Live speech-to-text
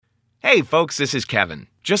Hey folks, this is Kevin.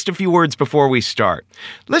 Just a few words before we start.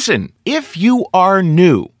 Listen, if you are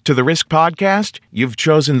new to the Risk Podcast, you've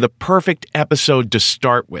chosen the perfect episode to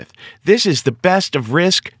start with. This is the Best of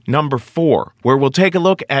Risk number 4, where we'll take a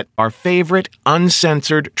look at our favorite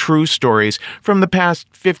uncensored true stories from the past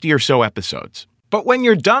 50 or so episodes. But when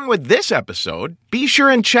you're done with this episode, be sure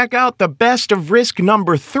and check out the Best of Risk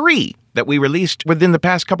number 3 that we released within the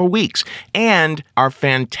past couple weeks, and our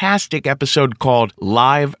fantastic episode called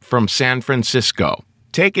Live from San Francisco.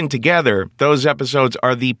 Taken together, those episodes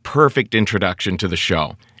are the perfect introduction to the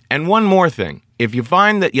show. And one more thing, if you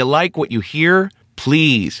find that you like what you hear,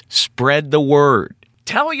 please spread the word.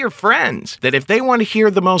 Tell your friends that if they want to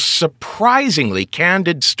hear the most surprisingly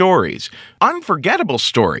candid stories, unforgettable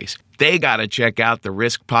stories, they gotta check out the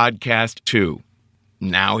Risk Podcast too.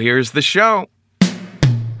 Now here's the show.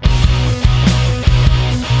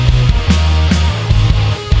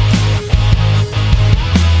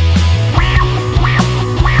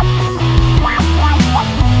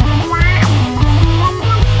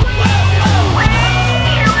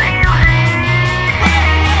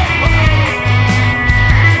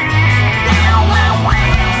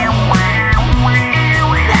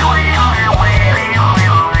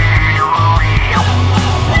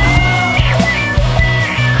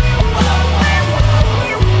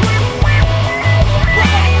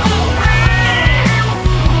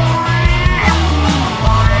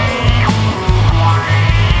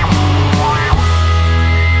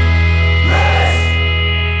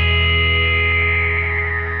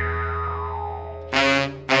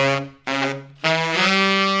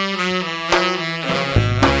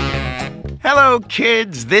 Hello,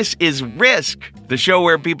 kids. This is Risk, the show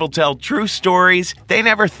where people tell true stories they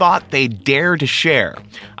never thought they'd dare to share.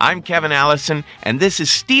 I'm Kevin Allison, and this is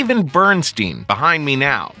Stephen Bernstein behind me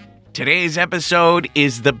now. Today's episode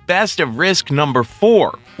is the Best of Risk number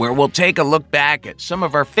 4, where we'll take a look back at some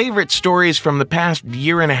of our favorite stories from the past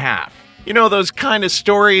year and a half. You know, those kind of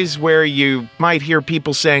stories where you might hear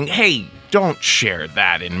people saying, "Hey, don't share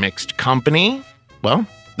that in mixed company." Well,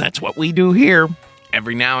 that's what we do here.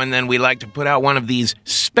 Every now and then we like to put out one of these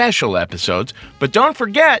special episodes, but don't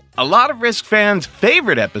forget, a lot of Risk fans'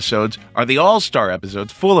 favorite episodes are the All-Star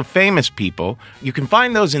episodes full of famous people. You can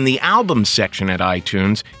find those in the albums section at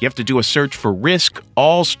iTunes. You have to do a search for Risk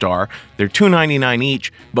All-Star. They're $2.99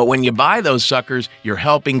 each, but when you buy those suckers, you're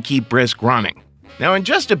helping keep Risk running. Now, in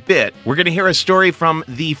just a bit, we're going to hear a story from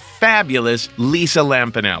the fabulous Lisa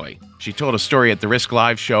Lampanelli. She told a story at the Risk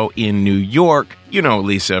Live show in New York. You know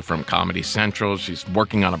Lisa from Comedy Central. She's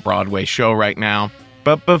working on a Broadway show right now.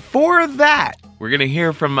 But before that, we're going to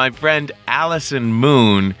hear from my friend Allison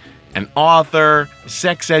Moon, an author,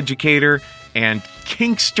 sex educator, and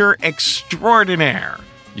kinkster extraordinaire.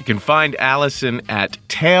 You can find Allison at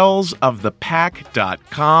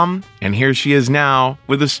talesofthepack.com. And here she is now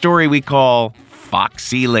with a story we call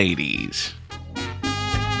Foxy Ladies.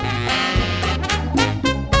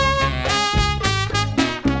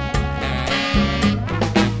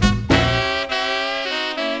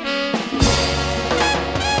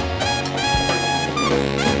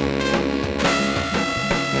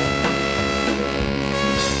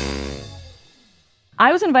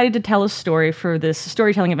 I was invited to tell a story for this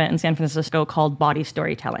storytelling event in San Francisco called Body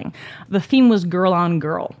Storytelling. The theme was girl on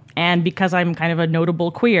girl. And because I'm kind of a notable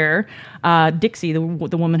queer, Dixie, the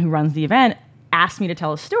woman who runs the event, asked me to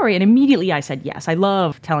tell a story. And immediately I said yes. I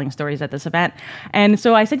love telling stories at this event. And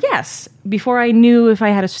so I said yes before I knew if I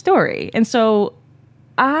had a story. And so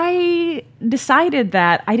I decided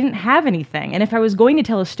that I didn't have anything. And if I was going to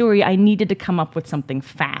tell a story, I needed to come up with something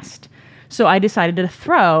fast. So I decided to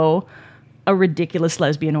throw a ridiculous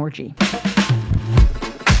lesbian orgy.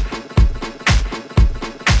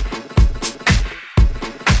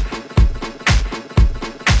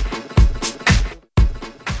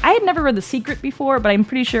 I had never read The Secret before, but I'm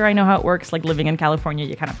pretty sure I know how it works. Like living in California,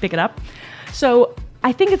 you kind of pick it up. So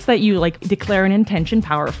I think it's that you declare an intention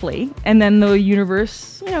powerfully, and then the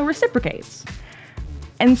universe, reciprocates.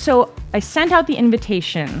 And so I sent out the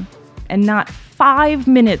invitation, and not 5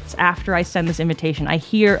 minutes after I send this invitation, I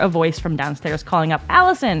hear a voice from downstairs calling up,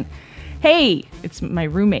 "Allison, hey," it's my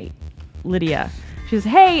roommate, Lydia. She says,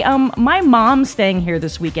 "Hey, my mom's staying here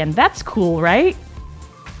this weekend. That's cool, right?"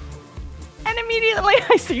 And immediately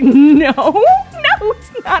I say, no,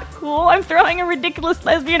 it's not cool. I'm throwing a ridiculous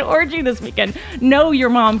lesbian orgy this weekend. No, your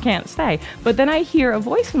mom can't stay. But then I hear a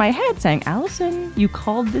voice in my head saying, "Allison, you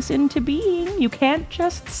called this into being. You can't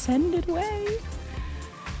just send it away."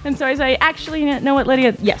 And so I say, "Actually, you know what,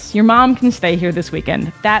 Lydia? Yes, your mom can stay here this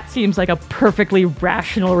weekend." That seems like a perfectly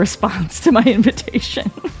rational response to my invitation.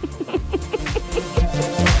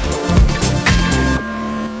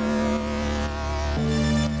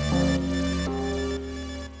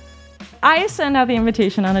 I send out the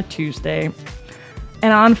invitation on a Tuesday,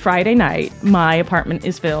 and on Friday night, my apartment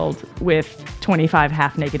is filled with 25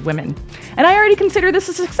 half-naked women. And I already consider this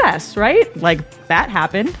a success, right? Like, that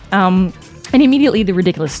happened. And immediately the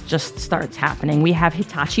ridiculous just starts happening. We have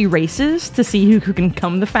Hitachi races to see who can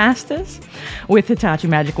come the fastest with Hitachi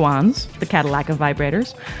magic wands, the Cadillac of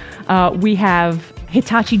vibrators. We have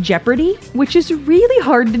Hitachi Jeopardy, which is really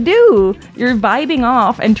hard to do. You're vibing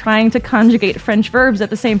off and trying to conjugate French verbs at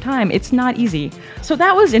the same time. It's not easy. So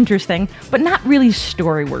that was interesting, but not really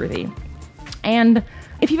story-worthy. And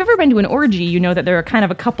if you've ever been to an orgy, you know that there are kind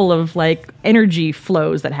of a couple of like energy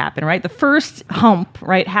flows that happen, right? The first hump,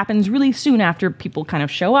 right, happens really soon after people kind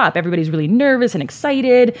of show up. Everybody's really nervous and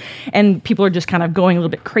excited, and people are just kind of going a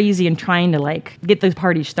little bit crazy and trying to like get the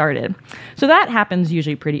party started. So that happens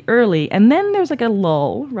usually pretty early. And then there's like a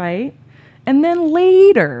lull, right? And then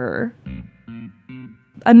later,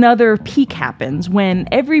 another peak happens when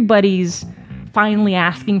everybody's finally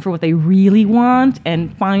asking for what they really want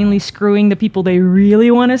and finally screwing the people they really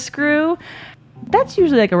want to screw. That's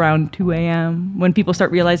usually like around 2 a.m. when people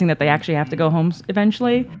start realizing that they actually have to go home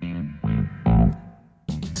eventually.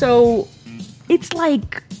 So it's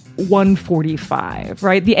like 1:45,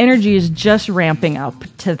 right? The energy is just ramping up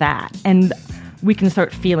to that, and we can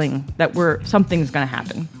start feeling that something's going to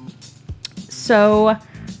happen. So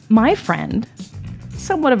my friend,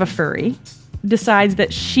 somewhat of a furry, decides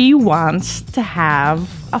that she wants to have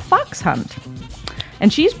a fox hunt.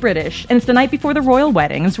 And she's British, and it's the night before the royal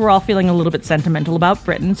wedding, and so we're all feeling a little bit sentimental about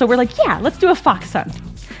Britain. So we're like, yeah, let's do a fox hunt.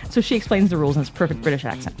 So she explains the rules in this perfect British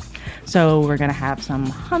accent. So we're going to have some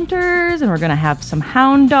hunters, and we're going to have some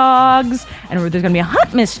hound dogs, and there's going to be a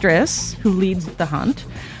hunt mistress who leads the hunt.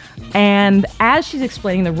 And as she's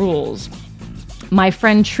explaining the rules, my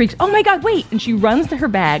friend shrieks, "Oh my God, wait!" And she runs to her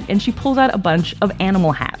bag, and she pulls out a bunch of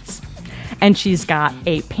animal hats. And she's got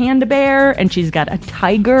a panda bear, and she's got a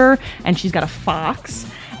tiger, and she's got a fox,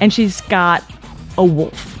 and she's got a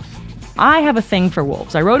wolf. I have a thing for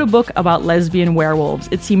wolves. I wrote a book about lesbian werewolves.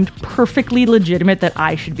 It seemed perfectly legitimate that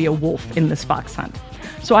I should be a wolf in this fox hunt.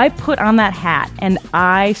 So I put on that hat, and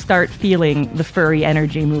I start feeling the furry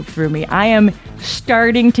energy move through me. I am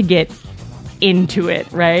starting to get into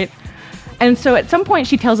it, right? And so at some point,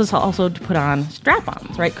 she tells us also to put on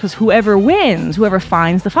strap-ons, right? Because whoever wins, whoever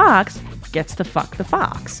finds the fox, gets to fuck the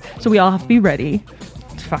fox. So we all have to be ready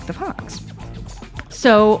to fuck the fox.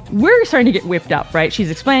 So we're starting to get whipped up, right? She's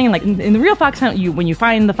explaining, like, in the real fox hunt, when you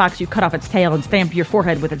find the fox, you cut off its tail and stamp your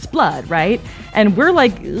forehead with its blood, right? And we're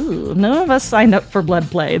like, ooh, none of us signed up for blood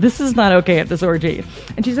play. This is not okay at this orgy.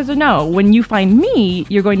 And she says, oh, no, when you find me,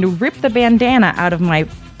 you're going to rip the bandana out of my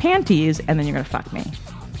panties, and then you're going to fuck me.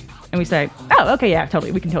 And we say, oh, okay, yeah,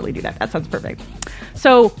 totally. We can totally do that. That sounds perfect.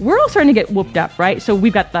 So we're all starting to get whooped up, right? So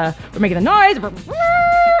we're making the noise,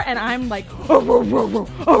 and I'm like,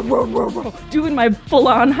 doing my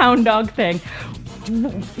full-on hound dog thing.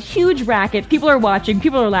 Huge racket. People are watching.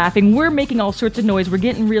 People are laughing. We're making all sorts of noise. We're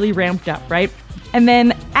getting really ramped up, right? And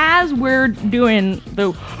then as we're doing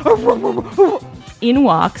the in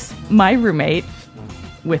walks my roommate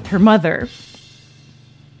with her mother.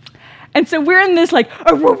 And so we're in this like,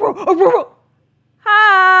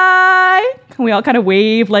 hi! And we all kind of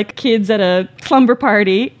wave like kids at a slumber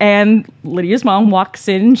party. And Lydia's mom walks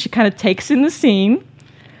in. She kind of takes in the scene.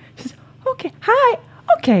 She says, okay, hi,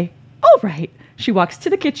 okay, all right. She walks to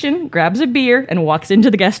the kitchen, grabs a beer, and walks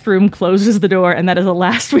into the guest room, closes the door, and that is the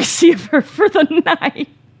last we see of her for the night.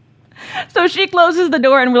 So she closes the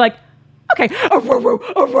door, and we're like, okay,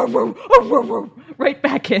 right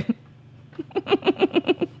back in.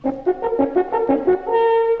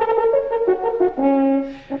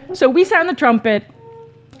 So we sound the trumpet,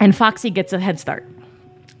 and Foxy gets a head start.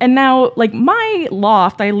 And now, like, my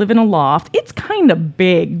loft, I live in a loft, it's kind of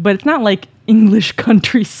big, but it's not like English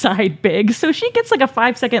countryside big. So she gets like a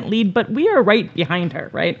 5-second lead, but we are right behind her,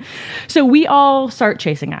 right? So we all start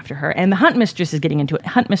chasing after her, and the hunt mistress is getting into it.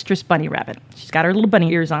 Hunt mistress Bunny Rabbit. She's got her little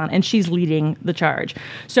bunny ears on, and she's leading the charge.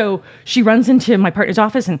 So she runs into my partner's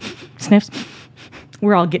office and sniffs.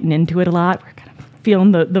 We're all getting into it a lot. We're kind of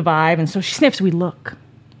feeling the vibe. And so she sniffs. We look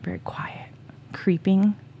very quiet,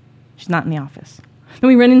 creeping. She's not in the office. Then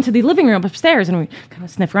we run into the living room upstairs, and we kind of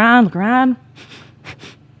sniff around, look around,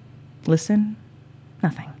 listen,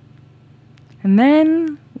 nothing. And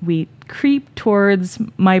then we creep towards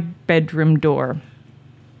my bedroom door.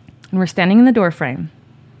 And we're standing in the doorframe,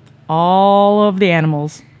 all of the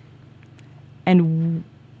animals, and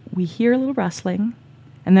we hear a little rustling,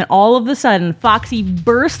 And then all of a sudden, Foxy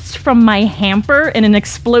bursts from my hamper and an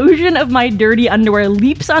explosion of my dirty underwear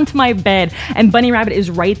leaps onto my bed. And Bunny Rabbit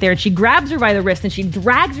is right there. And she grabs her by the wrist and she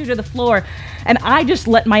drags her to the floor. And I just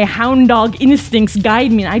let my hound dog instincts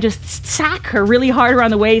guide me. And I just sack her really hard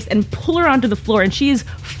around the waist and pull her onto the floor. And she is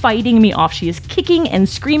fighting me off. She is kicking and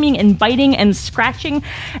screaming and biting and scratching.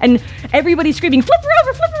 And everybody's screaming, flip her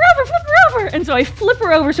over, flip her over, flip her over. And so I flip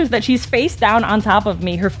her over so that she's face down on top of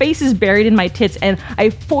me. Her face is buried in my tits. And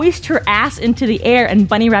I foist her ass into the air. And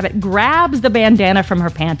Bunny Rabbit grabs the bandana from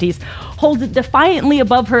her panties, holds it defiantly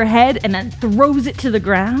above her head, and then throws it to the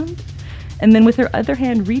ground. And then with her other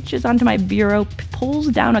hand reaches onto my bureau, pulls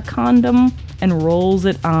down a condom, and rolls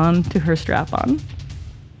it onto her strap-on.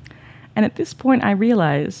 And at this point, I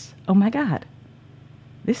realize, oh my God,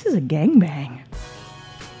 this is a gangbang.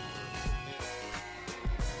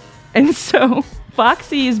 And so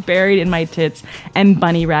Foxy is buried in my tits, and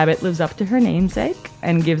Bunny Rabbit lives up to her namesake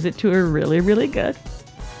and gives it to her really, really good.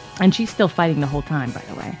 And she's still fighting the whole time, by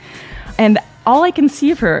the way. And all I can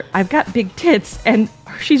see of her, I've got big tits, and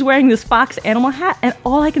she's wearing this fox animal hat, and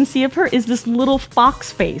all I can see of her is this little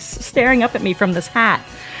fox face staring up at me from this hat,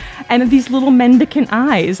 and these little mendicant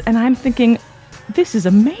eyes, and I'm thinking, this is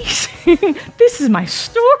amazing. This is my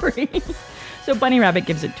story. So Bunny Rabbit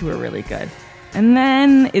gives it to her really good. And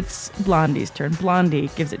then it's Blondie's turn. Blondie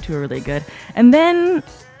gives it to her really good. And then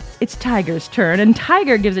it's Tiger's turn, and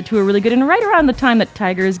Tiger gives it to her really good. And right around the time that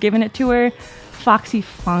Tiger is giving it to her, Foxy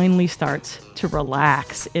finally starts to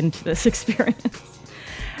relax into this experience.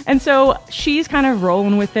 And so she's kind of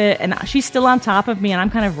rolling with it, and she's still on top of me, and I'm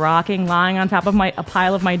kind of rocking, lying on top of a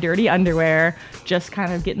pile of my dirty underwear, just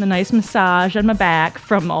kind of getting a nice massage on my back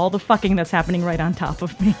from all the fucking that's happening right on top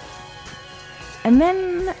of me. And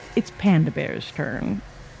then it's Panda Bear's turn.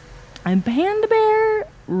 And Panda Bear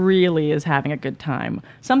really is having a good time.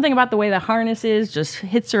 Something about the way the harness is just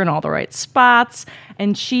hits her in all the right spots,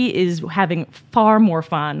 and she is having far more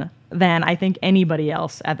fun than I think anybody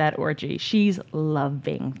else at that orgy. She's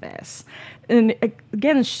loving this. And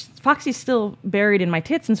again, Foxy's still buried in my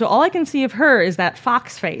tits, and so all I can see of her is that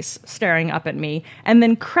fox face staring up at me, and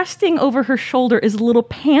then cresting over her shoulder is a little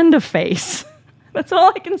panda face. That's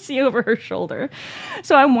all I can see over her shoulder.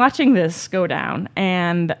 So I'm watching this go down,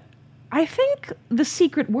 and I think the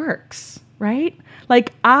secret works, right?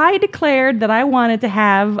 Like, I declared that I wanted to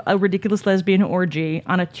have a ridiculous lesbian orgy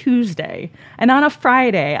on a Tuesday. And on a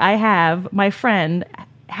Friday, I have my friend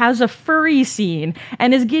has a furry scene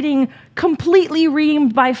and is getting completely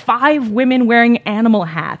reamed by 5 women wearing animal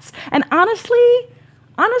hats. And honestly,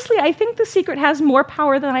 I think the secret has more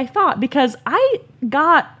power than I thought, because I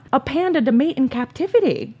got a panda to mate in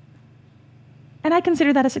captivity. And I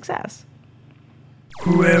consider that a success.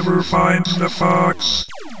 Whoever finds the fox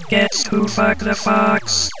gets to fuck the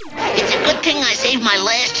fox. It's a good thing I saved my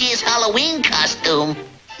last year's Halloween costume.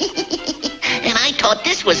 And I thought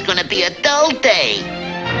this was gonna be a dull day.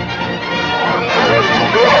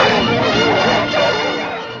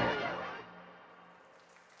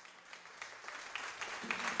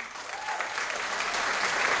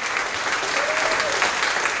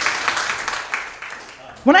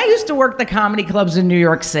 When I used to work the comedy clubs in New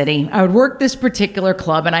York City, I would work this particular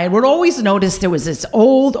club, and I would always notice there was this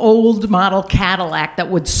old model Cadillac that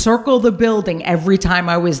would circle the building every time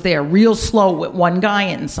I was there, real slow with one guy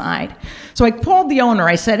inside. So I called the owner.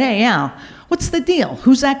 I said, "Hey, Al, what's the deal?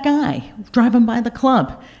 Who's that guy driving by the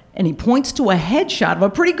club?" And he points to a headshot of a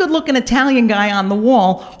pretty good-looking Italian guy on the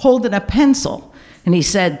wall holding a pencil. And he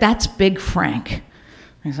said, "That's Big Frank."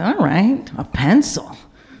 I said, "All right, a pencil.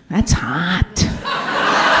 That's hot."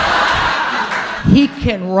 He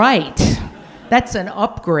can write. That's an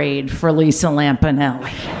upgrade for Lisa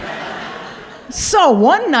Lampanelli. So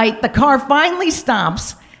one night, the car finally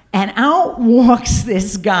stops, and out walks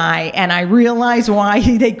this guy, and I realize why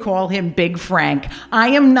they call him Big Frank. I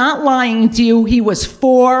am not lying to you. He was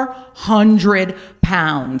 400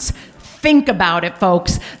 pounds. Think about it,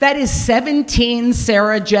 folks. That is 17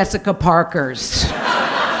 Sarah Jessica Parkers.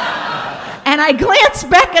 And I glance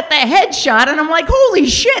back at the headshot, and I'm like, holy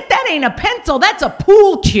shit, that ain't a pencil, that's a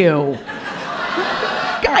pool cue.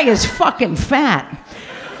 Guy is fucking fat.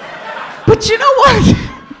 But you know what?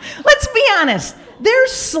 Let's be honest.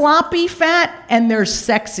 There's sloppy fat and there's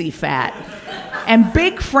sexy fat. And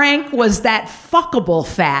Big Frank was that fuckable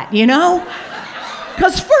fat, you know?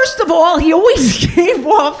 Because first of all, he always gave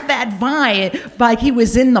off that vibe like he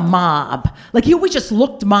was in the mob. Like he always just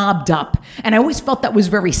looked mobbed up. And I always felt that was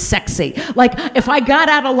very sexy. Like if I got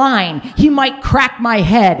out of line, he might crack my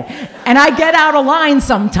head. And I get out of line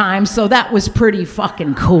sometimes, so that was pretty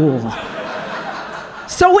fucking cool.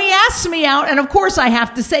 So he asked me out, and of course I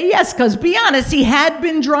have to say yes, because be honest, he had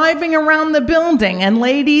been driving around the building, and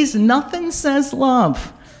ladies, nothing says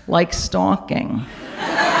love like stalking.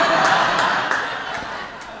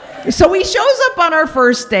 So he shows up on our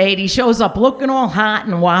first date. He shows up looking all hot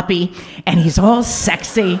and whoppy, and he's all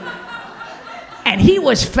sexy. And he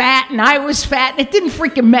was fat, and I was fat, and it didn't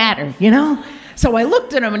freaking matter, you know? So I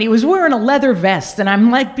looked at him, and he was wearing a leather vest, and I'm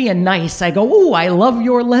like being nice. I go, ooh, I love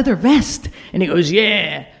your leather vest. And he goes,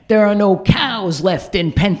 yeah, there are no cows left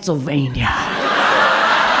in Pennsylvania.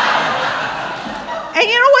 And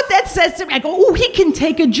you know what that says to me? I go, ooh, he can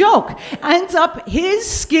take a joke. Ends up, his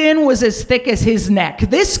skin was as thick as his neck.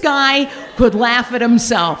 This guy could laugh at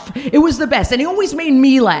himself. It was the best. And he always made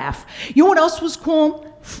me laugh. You know what else was cool?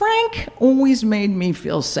 Frank always made me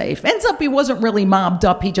feel safe. Ends up, he wasn't really mobbed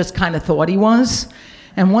up. He just kind of thought he was.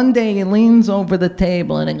 And one day he leans over the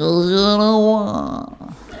table and he goes, you know what?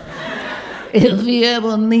 If you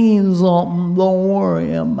ever need something, don't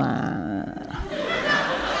worry about it.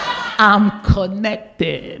 I'm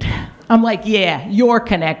connected. I'm like, yeah, you're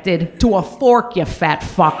connected to a fork, you fat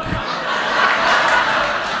fuck.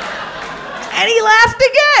 And he laughed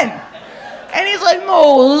again. And he's like,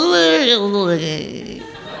 no, seriously.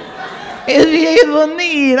 If you ever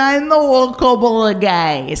need, I know a couple of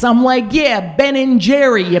guys. I'm like, yeah, Ben and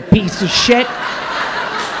Jerry, you piece of shit. And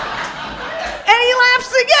he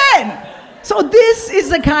laughs again. So this is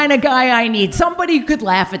the kind of guy I need. Somebody who could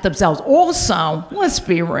laugh at themselves. Also, let's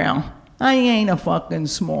be real. I ain't a fucking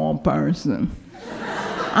small person.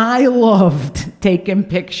 I loved taking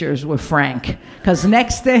pictures with Frank. Because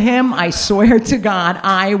next to him, I swear to God,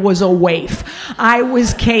 I was a waif. I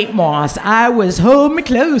was Kate Moss. I was hold me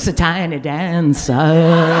close, a tiny dancer.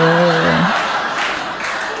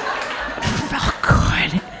 Felt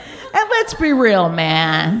good. And let's be real,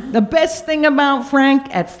 man. The best thing about Frank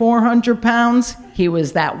at 400 pounds, he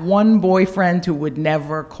was that one boyfriend who would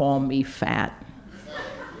never call me fat.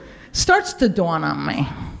 Starts to dawn on me.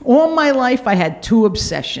 All my life, I had two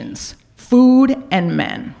obsessions, food and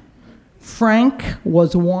men. Frank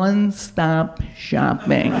was one-stop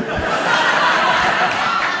shopping.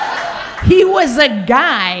 He was a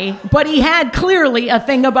guy, but he had clearly a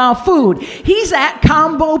thing about food. He's that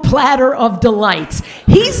combo platter of delights.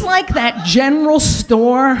 He's like that general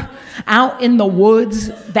store out in the woods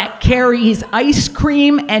that carries ice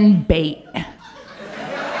cream and bait.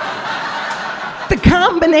 The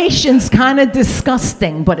combination's kind of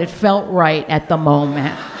disgusting, but it felt right at the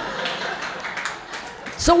moment.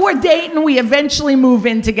 So we're dating, we eventually move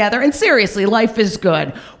in together, and seriously, life is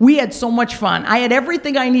good. We had so much fun. I had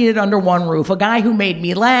everything I needed under one roof. A guy who made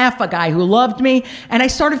me laugh, a guy who loved me, and I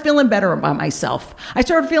started feeling better about myself. I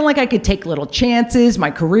started feeling like I could take little chances.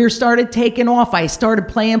 My career started taking off. I started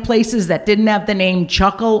playing places that didn't have the name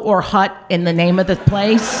Chuckle or Hut in the name of the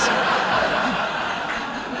place.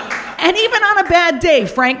 And even on a bad day,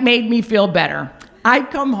 Frank made me feel better.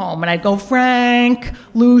 I'd come home and I'd go, Frank,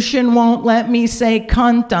 Lucian won't let me say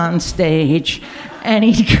cunt on stage. And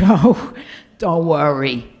he'd go, don't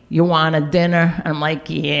worry, you want a dinner? And I'm like,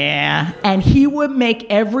 yeah. And he would make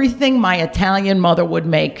everything my Italian mother would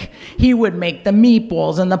make. He would make the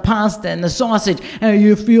meatballs and the pasta and the sausage. And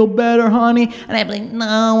you feel better, honey? And I'd be like,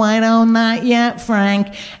 no, I don't, not yet,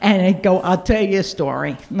 Frank. And I'd go, I'll tell you a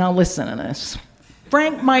story. Now listen to this.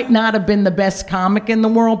 Frank might not have been the best comic in the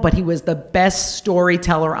world, but he was the best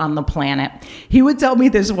storyteller on the planet. He would tell me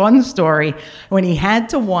this one story when he had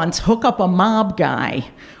to once hook up a mob guy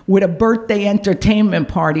with a birthday entertainment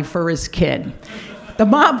party for his kid. The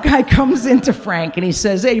mob guy comes into Frank and he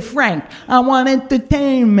says, hey, Frank, I want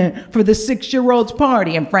entertainment for the 6-year-old's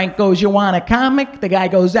party. And Frank goes, you want a comic? The guy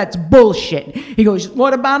goes, that's bullshit. He goes,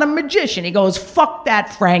 what about a magician? He goes, fuck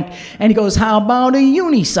that, Frank. And he goes, how about a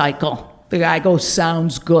unicycle? The guy goes,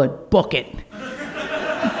 sounds good, book it.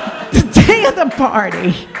 The day of the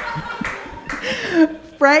party,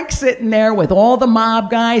 Frank's sitting there with all the mob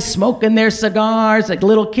guys smoking their cigars, like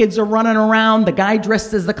little kids are running around. The guy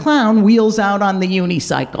dressed as the clown wheels out on the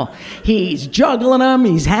unicycle. He's juggling them,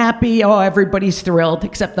 he's happy, oh, everybody's thrilled,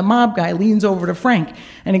 except the mob guy leans over to Frank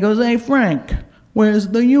and he goes, hey, Frank, where's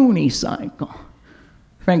the unicycle?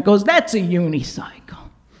 Frank goes, that's a unicycle.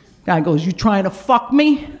 Guy goes, you trying to fuck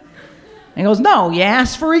me? And he goes, no, you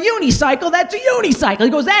asked for a unicycle, that's a unicycle. He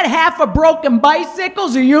goes, that half a broken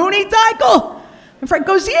bicycle's a unicycle? And Frank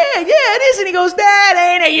goes, yeah, it is. And he goes, that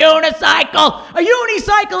ain't a unicycle. A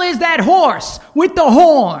unicycle is that horse with the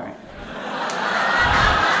horn.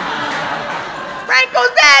 Frank goes,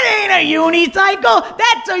 that ain't a unicycle,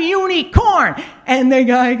 that's a unicorn. And the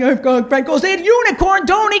guy, Frank goes, that unicorn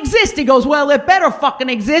don't exist. He goes, well, it better fucking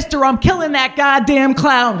exist or I'm killing that goddamn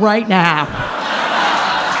clown right now.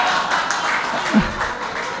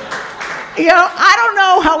 I don't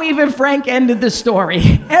know how even Frank ended the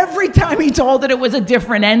story. Every time he told it was a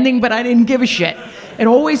different ending, but I didn't give a shit. It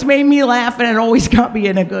always made me laugh, and it always got me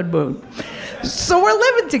in a good mood. So we're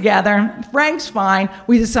living together. Frank's fine.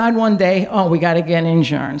 We decide one day, we got to get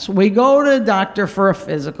insurance. We go to the doctor for a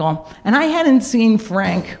physical, and I hadn't seen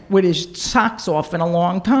Frank with his socks off in a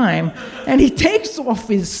long time, and he takes off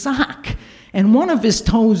his sock, and one of his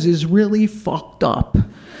toes is really fucked up.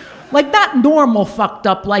 Like, not normal fucked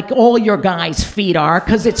up like all your guys' feet are,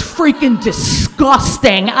 because it's freaking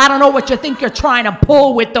disgusting. I don't know what you think you're trying to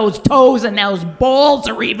pull with those toes, and those balls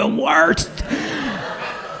are even worse.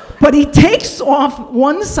 But he takes off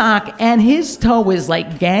one sock, and his toe is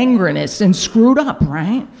like gangrenous and screwed up,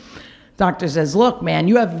 right? Doctor says, look, man,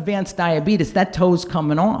 you have advanced diabetes. That toe's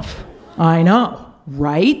coming off. I know,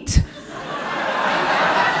 right?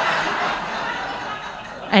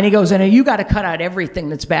 And he goes, you got to cut out everything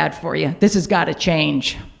that's bad for you. This has got to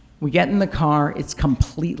change. We get in the car. It's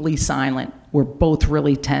completely silent. We're both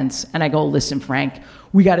really tense. And I go, listen, Frank,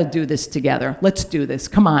 we got to do this together. Let's do this.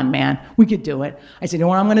 Come on, man. We could do it. I said, you know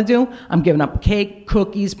what I'm going to do? I'm giving up cake,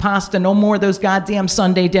 cookies, pasta, no more of those goddamn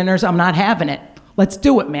Sunday dinners. I'm not having it. Let's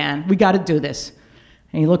do it, man. We got to do this.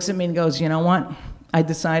 And he looks at me and goes, you know what? I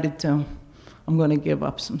decided to. I'm going to give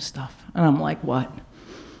up some stuff. And I'm like, what?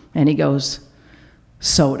 And he goes,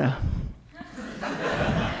 soda.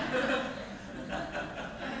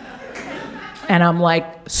 And I'm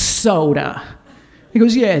like, soda. He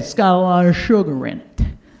goes, yeah, it's got a lot of sugar in it.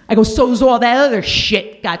 I go, so's all that other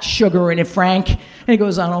shit got sugar in it, Frank. And he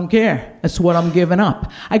goes, I don't care. That's what I'm giving up.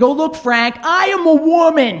 I go, look, Frank, I am a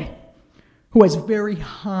woman who has very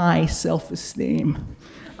high self-esteem,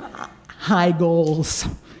 high goals.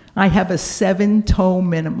 I have a 7-toe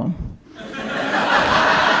minimum.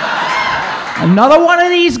 Another one of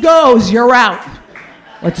these goes, you're out.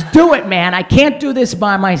 Let's do it, man. I can't do this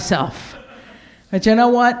by myself. But you know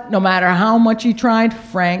what? No matter how much he tried,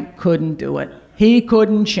 Frank couldn't do it. He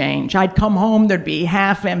couldn't change. I'd come home, there'd be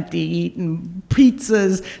half empty eating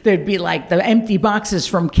pizzas. There'd be like the empty boxes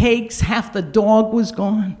from cakes. Half the dog was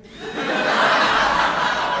gone.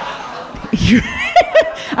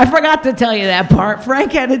 I forgot to tell you that part.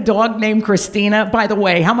 Frank had a dog named Christina. By the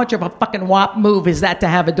way, how much of a fucking wop move is that to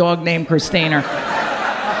have a dog named Christina?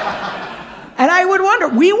 And I would wonder,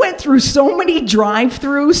 we went through so many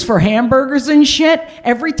drive-thrus for hamburgers and shit.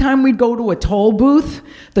 Every time we'd go to a toll booth,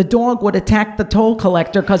 the dog would attack the toll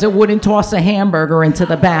collector because it wouldn't toss a hamburger into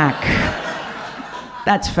the back.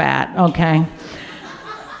 That's fat, okay?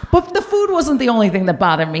 But the food wasn't the only thing that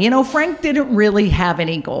bothered me. Frank didn't really have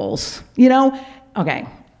any goals. Okay.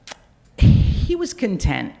 He was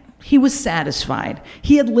content. He was satisfied.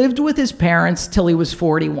 He had lived with his parents till he was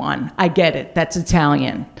 41. I get it. That's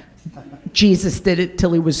Italian. Jesus did it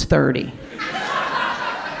till he was 30.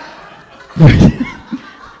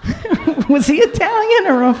 Was he Italian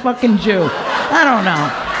or a fucking Jew? I don't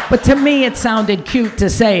know. But to me, it sounded cute to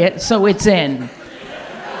say it, so it's in.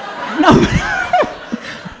 No.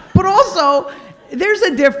 But also, there's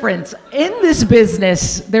a difference. In this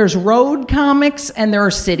business, there's road comics and there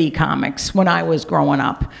are city comics when I was growing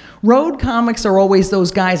up. Road comics are always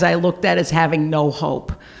those guys I looked at as having no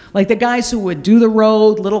hope. Like the guys who would do the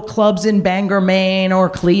road, little clubs in Bangor, Maine, or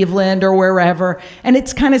Cleveland, or wherever. And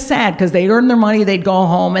it's kind of sad because they'd earn their money, they'd go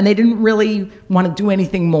home, and they didn't really want to do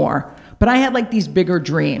anything more. But I had like these bigger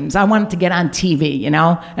dreams. I wanted to get on TV, and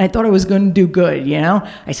I thought I was going to do good,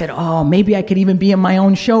 I said, maybe I could even be in my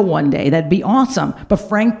own show one day. That'd be awesome. But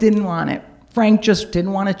Frank didn't want it. Frank just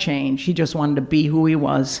didn't want to change. He just wanted to be who he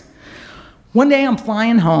was. One day I'm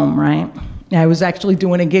flying home, right? I was actually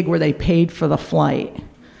doing a gig where they paid for the flight.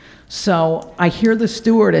 So I hear the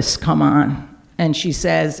stewardess come on, and she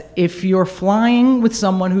says, if you're flying with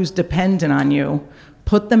someone who's dependent on you,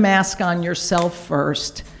 put the mask on yourself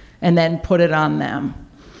first, and then put it on them.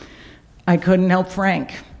 I couldn't help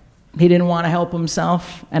Frank. He didn't want to help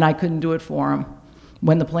himself, and I couldn't do it for him.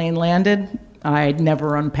 When the plane landed, I'd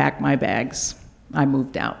never unpacked my bags. I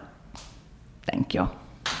moved out. Thank you.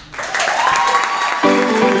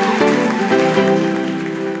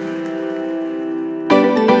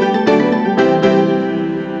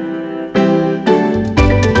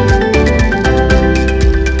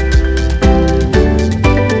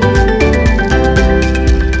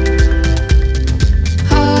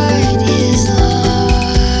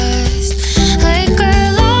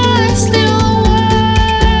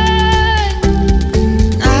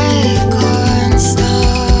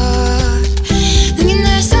 Thinking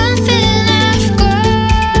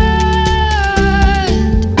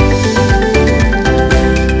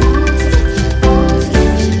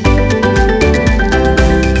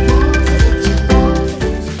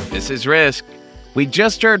is Risk. We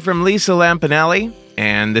just heard from Lisa Lampanelli,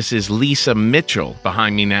 and this is Lisa Mitchell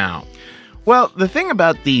behind me now. Well, the thing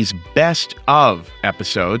about these best of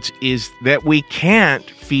episodes is that we can't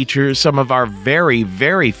feature some of our very,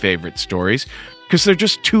 very favorite stories because they're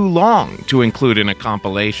just too long to include in a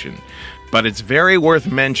compilation. But it's very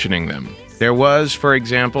worth mentioning them. There was, for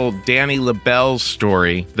example, Danny LaBelle's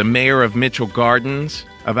story, the mayor of Mitchell Gardens,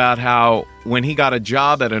 about how when he got a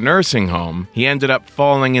job at a nursing home, he ended up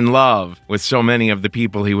falling in love with so many of the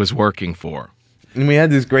people he was working for. And we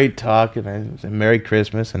had this great talk, and it was a Merry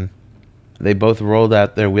Christmas, and they both rolled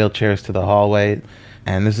out their wheelchairs to the hallway.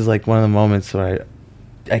 And this is like one of the moments where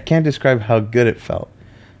I can't describe how good it felt.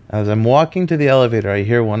 As I'm walking to the elevator, I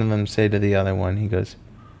hear one of them say to the other one, he goes,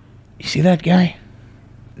 "You see that guy?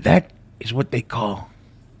 That is what they call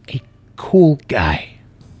a cool guy."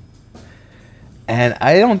 And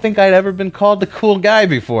I don't think I'd ever been called a cool guy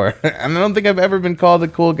before. And I don't think I've ever been called a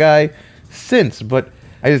cool guy since. But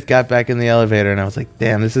I just got back in the elevator and I was like,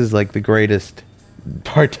 damn, this is like the greatest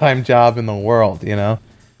part-time job in the world, you know?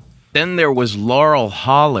 Then there was Laurel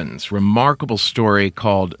Holland's remarkable story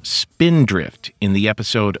called Spindrift in the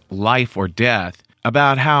episode Life or Death,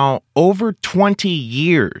 about how over 20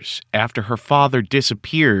 years after her father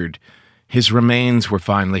disappeared, his remains were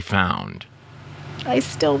finally found. I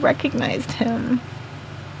still recognized him.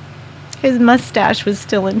 His mustache was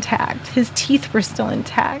still intact. His teeth were still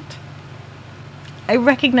intact. I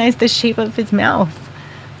recognized the shape of his mouth.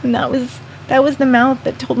 And that was the mouth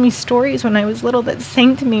that told me stories when I was little, that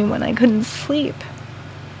sang to me when I couldn't sleep.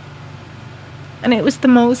 And it was the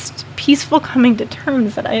most peaceful coming to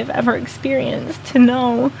terms that I have ever experienced, to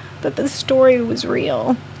know that the story was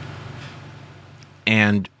real.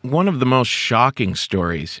 And one of the most shocking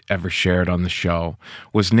stories ever shared on the show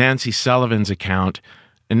was Nancy Sullivan's account,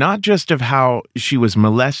 not just of how she was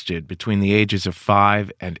molested between the ages of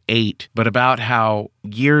 5 and 8, but about how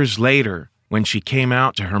years later, when she came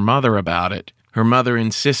out to her mother about it, her mother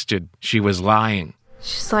insisted she was lying.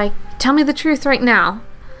 She's like, "Tell me the truth right now.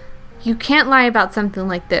 You can't lie about something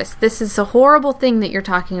like this. This is a horrible thing that you're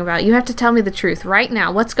talking about. You have to tell me the truth right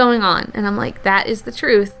now. What's going on?" And I'm like, that is the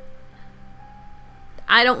truth.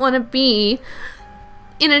 I don't want to be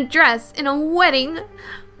in a dress in a wedding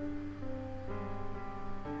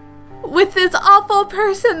with this awful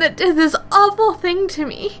person that did this awful thing to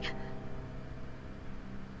me.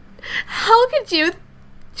 How could you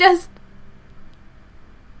just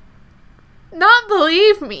not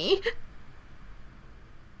believe me?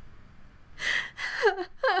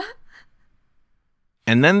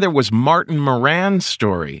 And then there was Martin Moran's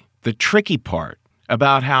story, the tricky part,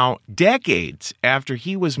 about how decades after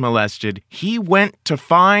he was molested, he went to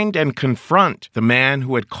find and confront the man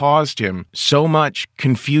who had caused him so much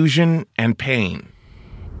confusion and pain.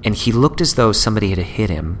 And he looked as though somebody had hit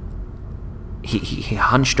him. He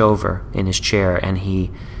hunched over in his chair and he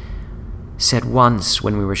said, once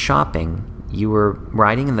when we were shopping, you were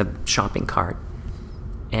riding in the shopping cart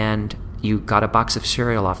and you got a box of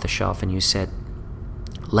cereal off the shelf and you said,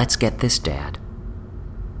 "Let's get this, Dad."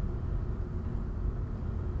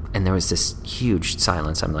 And there was this huge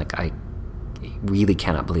silence. I'm like, I really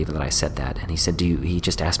cannot believe that I said that. And he said, he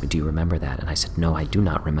just asked me, "Do you remember that?" And I said, "No, I do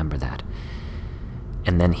not remember that."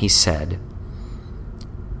 And then he said,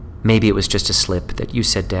 "Maybe it was just a slip that you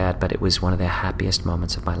said, Dad, but it was one of the happiest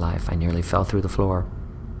moments of my life. I nearly fell through the floor."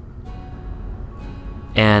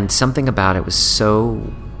 And something about it was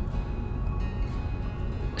so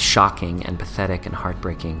shocking and pathetic and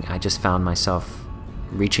heartbreaking. I just found myself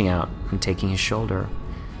reaching out and taking his shoulder.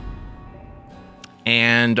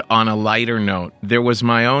 And on a lighter note, there was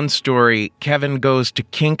my own story, Kevin Goes to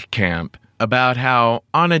Kink Camp, about how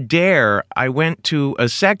on a dare I went to a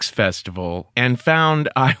sex festival and found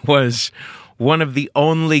I was one of the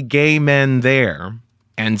only gay men there.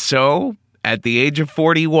 And so, at the age of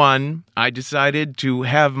 41, I decided to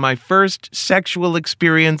have my first sexual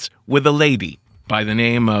experience with a lady by the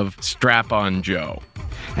name of Strap-on Joe.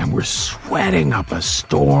 And we're sweating up a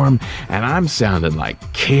storm, and I'm sounding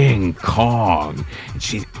like King Kong. And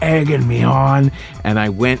she's egging me on, and I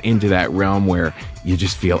went into that realm where you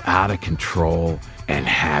just feel out of control and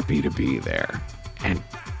happy to be there. And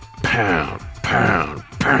pound, pound,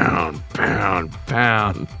 pound, pound,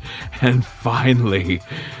 pound. And finally,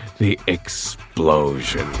 the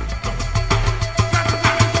explosion.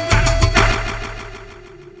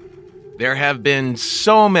 There have been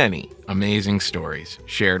so many amazing stories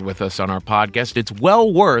shared with us on our podcast. It's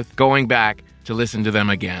well worth going back to listen to them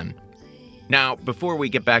again. Now, before we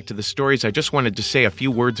get back to the stories, I just wanted to say a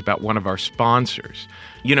few words about one of our sponsors.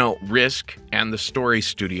 You know, Risk and the Story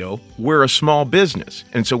Studio, we're a small business,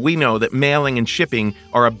 and so we know that mailing and shipping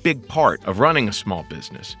are a big part of running a small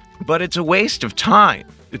business. But it's a waste of time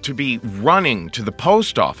to be running to the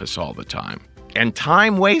post office all the time. And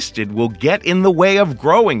time wasted will get in the way of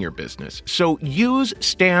growing your business. So use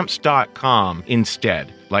Stamps.com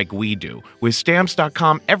instead, like we do. With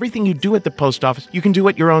Stamps.com, everything you do at the post office, you can do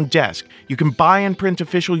at your own desk. You can buy and print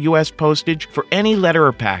official U.S. postage for any letter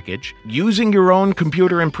or package using your own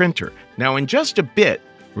computer and printer. Now, in just a bit,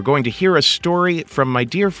 we're going to hear a story from my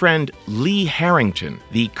dear friend Lee Harrington,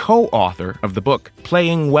 the co-author of the book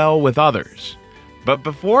Playing Well with Others. But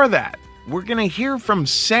before that, we're going to hear from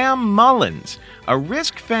Sam Mullins, a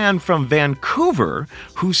Risk fan from Vancouver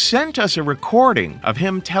who sent us a recording of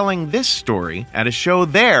him telling this story at a show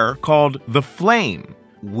there called The Flame.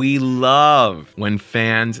 We love when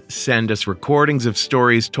fans send us recordings of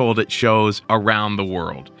stories told at shows around the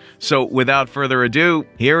world. So without further ado,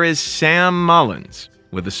 here is Sam Mullins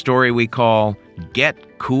with a story we call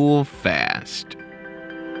Get Cool Fast.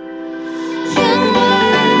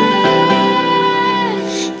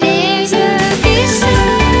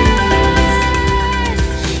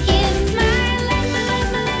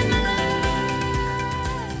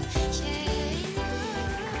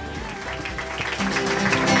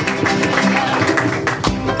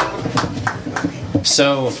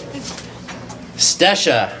 So,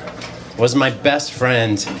 Stesha was my best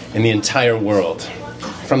friend in the entire world.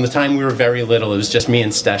 From the time we were very little, it was just me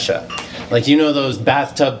and Stesha. Like, you know those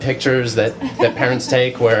bathtub pictures that parents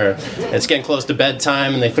take where it's getting close to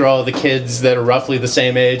bedtime and they throw all the kids that are roughly the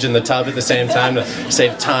same age in the tub at the same time to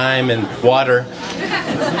save time and water?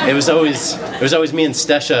 It was always me and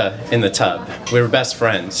Stesha in the tub. We were best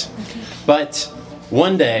friends. But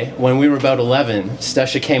one day, when we were about 11,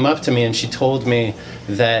 Stesha came up to me and she told me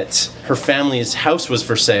that her family's house was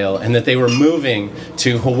for sale and that they were moving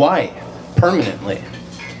to Hawaii permanently.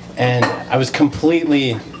 And I was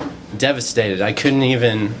completely devastated. I couldn't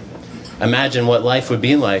even imagine what life would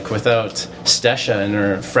be like without Stesha and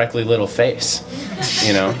her freckly little face,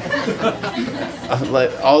 you know?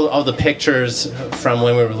 All the pictures from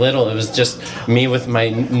when we were little, it was just me with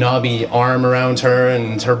my knobby arm around her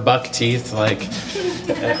and her buck teeth, like,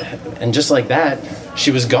 and just like that,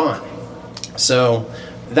 she was gone. So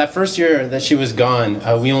that first year that she was gone,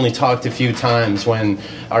 we only talked a few times when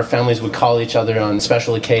our families would call each other on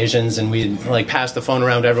special occasions, and we'd like pass the phone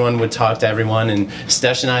around, everyone would talk to everyone, and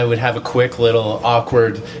Stesh and I would have a quick little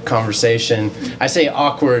awkward conversation. I say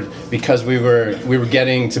awkward because we were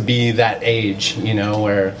getting to be that age, you know,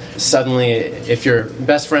 where suddenly if your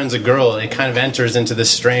best friend's a girl, it kind of enters into this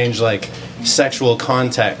strange like sexual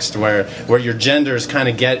context where your genders kind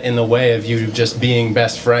of get in the way of you just being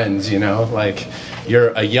best friends, you know, like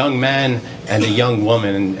you're a young man and a young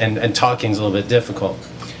woman, and talking's a little bit difficult.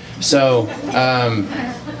 So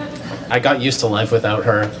I got used to life without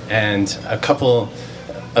her, and a couple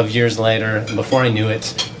of years later, before I knew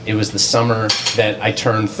it, it was the summer that I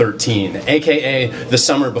turned 13, aka the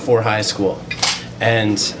summer before high school,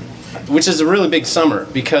 and which is a really big summer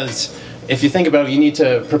because if you think about it, you need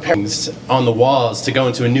to prepare things on the walls to go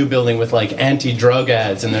into a new building with like anti-drug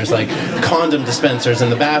ads, and there's like condom dispensers in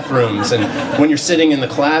the bathrooms, and when you're sitting in the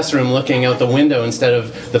classroom looking out the window instead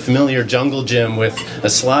of the familiar jungle gym with a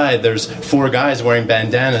slide, there's 4 guys wearing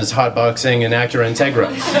bandanas hotboxing an Acura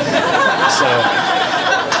Integra.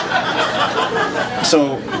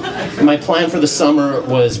 So my plan for the summer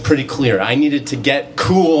was pretty clear. I needed to get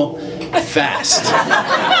cool fast.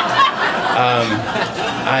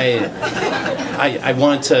 I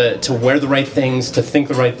want to wear the right things, to think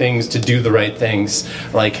the right things, to do the right things.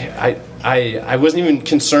 Like, I wasn't even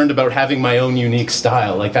concerned about having my own unique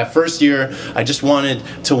style. Like, that first year, I just wanted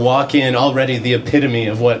to walk in already the epitome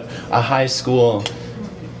of what a high school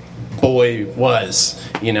boy was,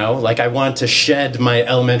 you know? Like, I wanted to shed my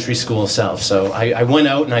elementary school self. So I went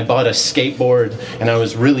out and I bought a skateboard, and I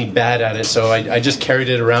was really bad at it, so I just carried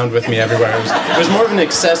it around with me everywhere. It was more of an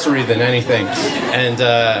accessory than anything. And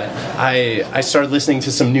I started listening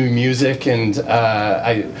to some new music, and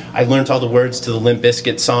I learned all the words to the Limp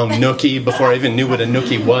Bizkit song Nookie before I even knew what a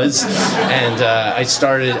Nookie was. And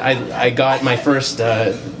I got my first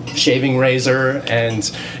shaving razor and,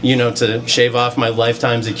 to shave off my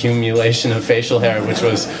lifetime's accumulation of facial hair, which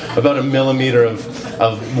was about a millimeter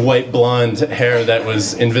of white blonde hair that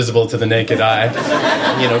was invisible to the naked eye,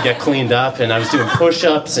 get cleaned up. And I was doing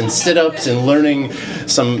push-ups and sit-ups and learning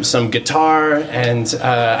some guitar, and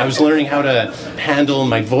I was learning how to handle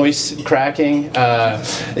my voice cracking.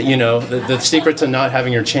 The secret to not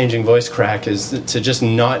having your changing voice crack is to just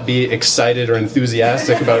not be excited or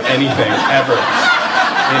enthusiastic about anything ever.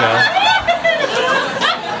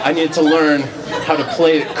 I needed to learn how to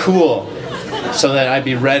play it cool so that I'd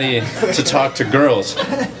be ready to talk to girls.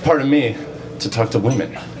 Pardon me, to talk to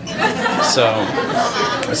women.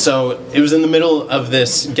 So it was in the middle of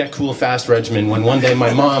this get cool fast regimen when one day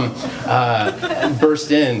my mom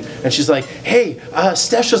burst in and she's like, "Hey,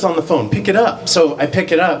 Stesha's on the phone, pick it up." So I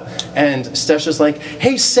pick it up and Stesha's like,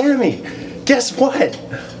 "Hey, Sammy, guess what?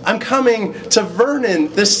 I'm coming to Vernon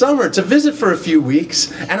this summer to visit for a few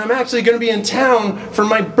weeks, and I'm actually going to be in town for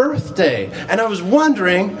my birthday. And I was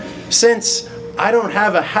wondering, since I don't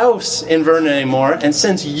have a house in Vernon anymore, and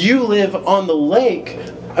since you live on the lake,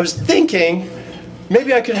 I was thinking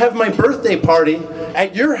maybe I could have my birthday party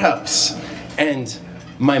at your house." And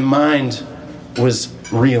my mind was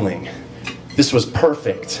reeling. This was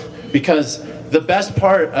perfect, because the best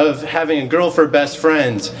part of having a girl for a best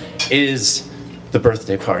friend is the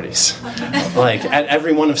birthday parties. Like, at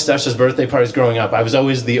every one of Stesha's birthday parties growing up, I was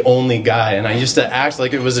always the only guy, and I used to act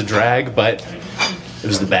like it was a drag, but it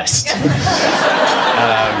was the best.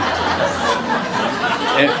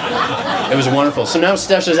 It was wonderful. So now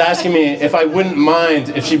Stesha's asking me if I wouldn't mind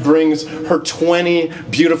if she brings her 20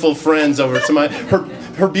 beautiful friends over to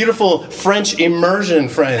her beautiful French immersion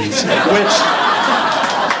friends, which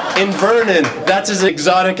in Vernon, that's as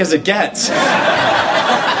exotic as it gets.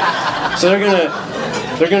 So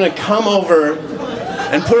they're gonna come over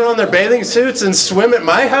and put on their bathing suits and swim at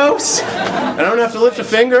my house? I don't have to lift a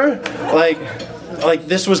finger? Like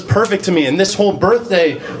this was perfect to me, and this whole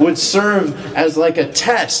birthday would serve as like a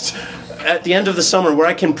test at the end of the summer where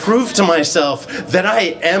I can prove to myself that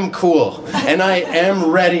I am cool and I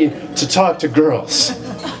am ready to talk to girls.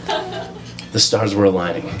 The stars were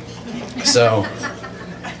aligning. So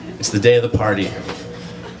it's the day of the party,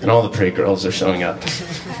 and all the pretty girls are showing up,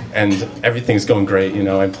 and everything's going great.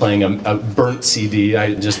 I'm playing a burnt CD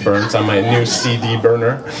I just burnt on my new CD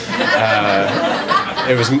burner.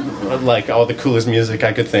 It was like all the coolest music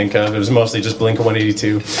I could think of. It was mostly just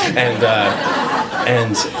Blink-182,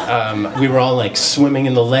 and we were all like swimming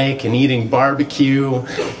in the lake and eating barbecue,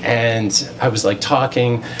 and I was like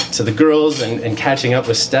talking to the girls and catching up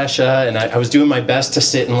with Stesha, and I was doing my best to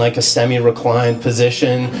sit in like a semi-reclined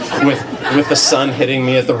position with the sun hitting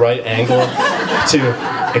me at the right angle to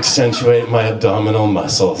accentuate my abdominal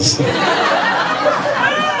muscles.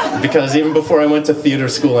 Because even before I went to theater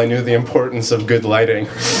school, I knew the importance of good lighting.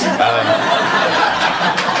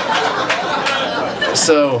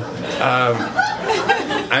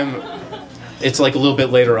 It's like a little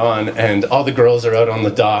bit later on, and all the girls are out on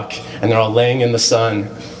the dock, and they're all laying in the sun,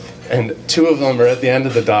 and two of them are at the end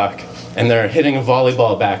of the dock, and they're hitting a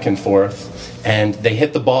volleyball back and forth, and they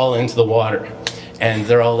hit the ball into the water. And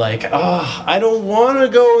they're all like, "Oh, I don't want to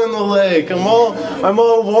go in the lake. I'm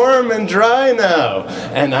all warm and dry now."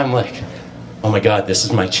 And I'm like, "Oh my God, this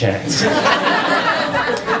is my chance.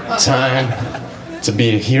 Time to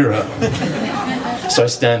be a hero." So I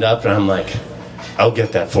stand up and I'm like, "I'll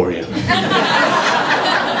get that for you."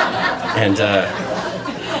 And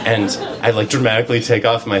I like dramatically take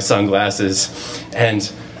off my sunglasses, and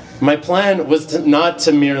my plan was not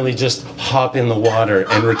to merely just hop in the water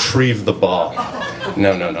and retrieve the ball.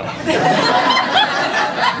 No.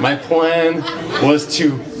 My plan was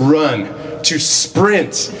to run, to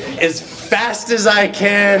sprint as fast as I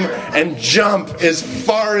can and jump as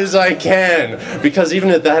far as I can. Because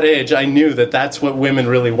even at that age, I knew that that's what women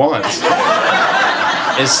really want.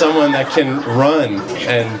 Is someone that can run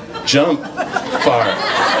and jump far.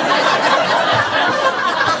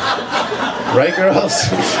 Right, girls?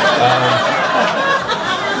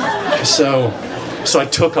 So I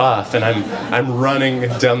took off, and I'm running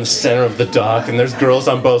down the center of the dock, and there's girls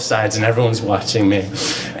on both sides, and everyone's watching me.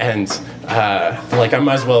 And I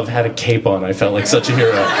might as well have had a cape on. I felt like such a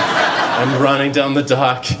hero. I'm running down the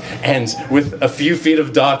dock, and with a few feet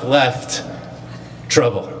of dock left,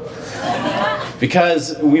 trouble.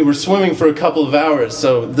 Because we were swimming for a couple of hours,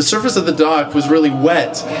 so the surface of the dock was really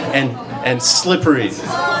wet and slippery,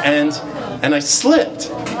 and I slipped,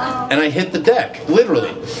 and I hit the deck,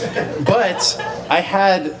 literally. But I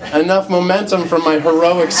had enough momentum from my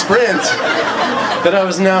heroic sprint that I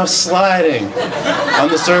was now sliding on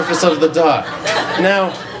the surface of the dock.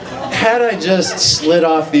 Now, Had I just slid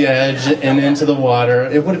off the edge and into the water,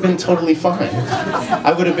 it would have been totally fine.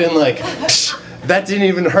 I would have been like, "Psh, that didn't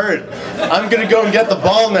even hurt. I'm gonna go and get the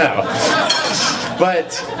ball now." But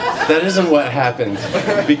that isn't what happened,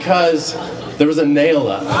 because there was a nail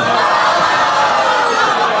up.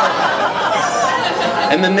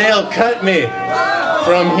 And the nail cut me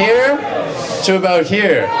from here to about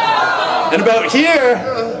here. And about here,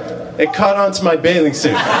 it caught onto my bathing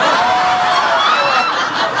suit.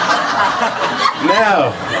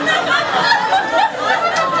 Now,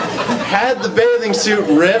 had the bathing suit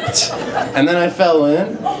ripped and then I fell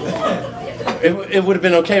in, it would have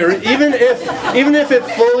been okay. Or even if it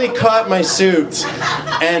fully caught my suit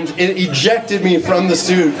and it ejected me from the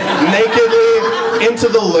suit nakedly into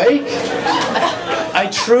the lake, I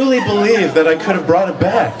truly believe that I could have brought it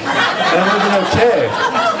back. And I would have been okay.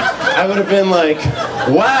 I would have been like,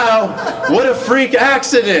 wow, what a freak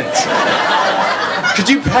accident. Could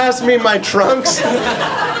you pass me my trunks?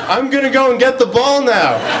 I'm gonna go and get the ball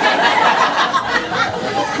now.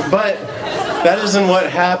 But that isn't what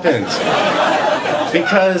happened.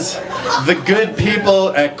 Because the good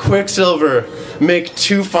people at Quicksilver make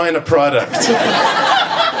too fine a product.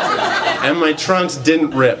 And my trunks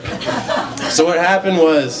didn't rip. So what happened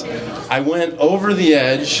was, I went over the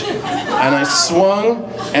edge, and I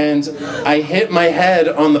swung, and I hit my head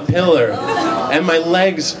on the pillar, and my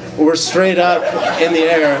legs were straight up in the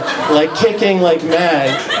air, like kicking like mad,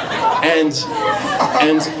 and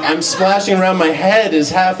I'm splashing around, my head is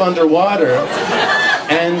half underwater,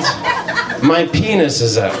 and my penis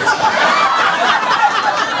is out.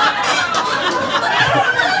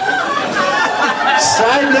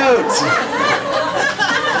 Side note.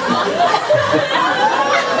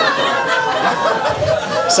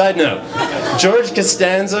 Side note, George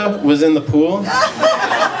Costanza was in the pool.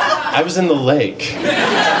 I was in the lake.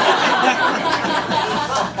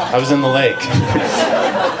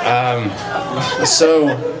 So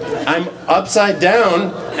I'm upside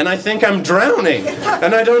down and I think I'm drowning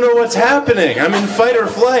and I don't know what's happening. I'm in fight or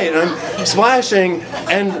flight. I'm splashing,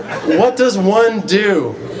 and what does one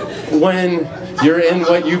do when you're in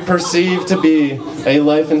what you perceive to be a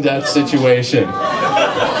life and death situation?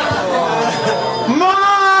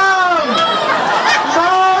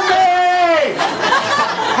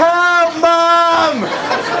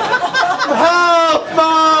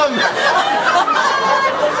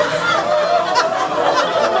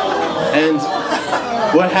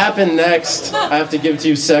 What happened next, I have to give to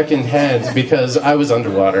you secondhand because I was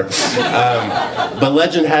underwater. But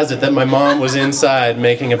legend has it that my mom was inside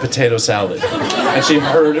making a potato salad. And she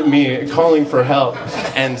heard me calling for help.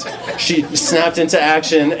 And she snapped into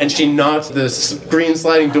action and she knocked the screen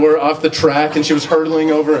sliding door off the track, and she was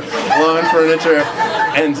hurtling over lawn furniture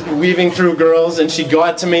and weaving through girls, and she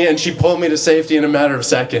got to me and she pulled me to safety in a matter of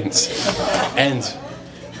seconds. And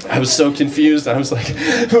I was so confused. I was like,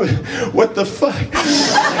 what the fuck?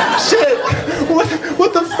 Shit!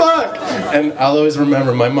 What the fuck? And I'll always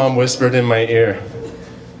remember my mom whispered in my ear,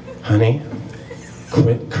 honey,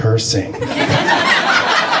 quit cursing.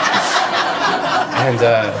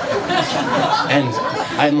 And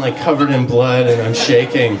I'm like covered in blood and I'm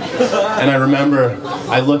shaking. And I remember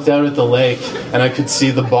I looked out at the lake and I could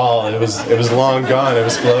see the ball. It was long gone. It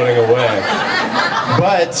was floating away.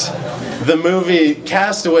 But the movie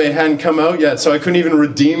Castaway hadn't come out yet, so I couldn't even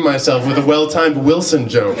redeem myself with a well-timed Wilson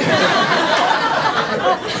joke.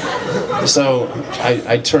 So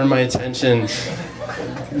I turned my attention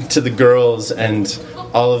to the girls, and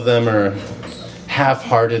all of them are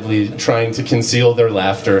half-heartedly trying to conceal their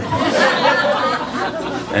laughter.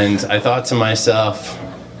 And I thought to myself,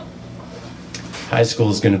 high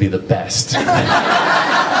school is going to be the best.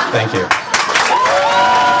 Thank you.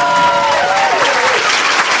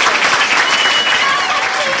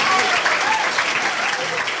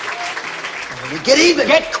 Get even.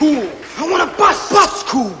 Get cool. I want to bust. Bust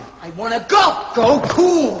cool. I want to go. Go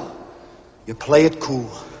cool. You play it cool.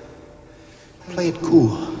 Play it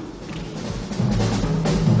cool.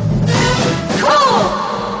 Cool!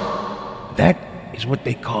 That is what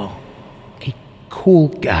they call a cool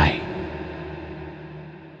guy.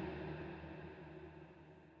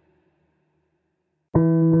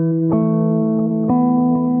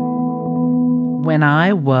 When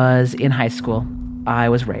I was in high school, I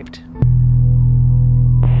was raped.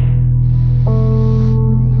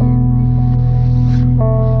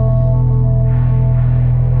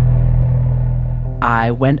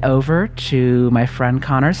 I went over to my friend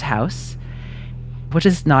Connor's house, which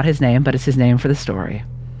is not his name, but it's his name for the story.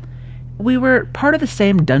 We were part of the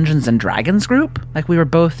same Dungeons and Dragons group. Like, we were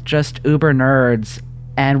both just uber nerds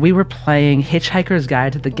And we were playing Hitchhiker's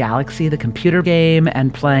Guide to the Galaxy, the computer game,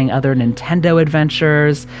 and playing other Nintendo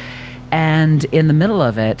adventures. And in the middle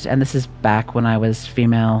of it, and this is back when I was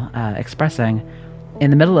female expressing, in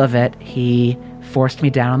the middle of it, he forced me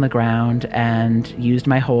down on the ground and used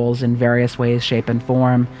my holes in various ways, shape, and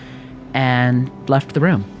form, and left the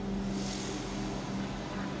room.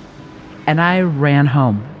 And I ran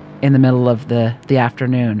home in the middle of the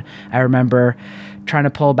afternoon. I remember trying to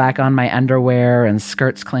pull back on my underwear and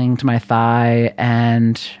skirts clinging to my thigh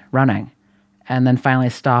and running. And then finally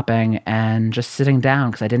stopping and just sitting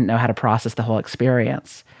down because I didn't know how to process the whole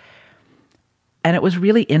experience. And it was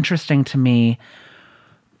really interesting to me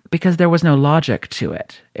because there was no logic to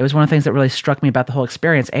it. It was one of the things that really struck me about the whole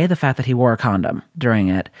experience. A, the fact that he wore a condom during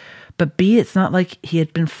it. But B, it's not like he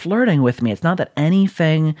had been flirting with me. It's not that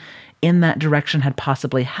anything in that direction had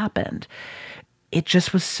possibly happened. It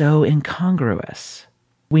just was so incongruous.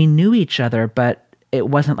 We knew each other, but it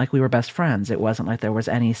wasn't like we were best friends. It wasn't like there was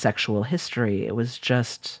any sexual history. It was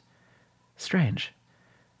just strange.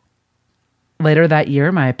 Later that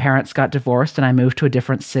year, my parents got divorced and I moved to a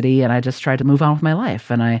different city and I just tried to move on with my life.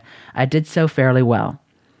 And I did so fairly well.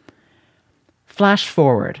 Flash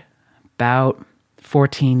forward about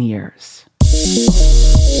 14 years.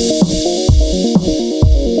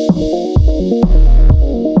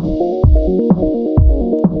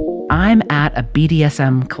 I'm at a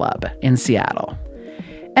BDSM club in Seattle.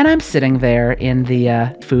 And I'm sitting there in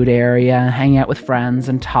the food area, hanging out with friends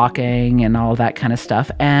and talking and all that kind of stuff.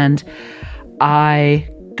 And I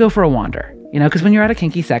go for a wander, because when you're at a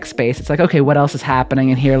kinky sex space, it's like, okay, what else is happening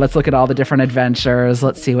in here? Let's look at all the different adventures.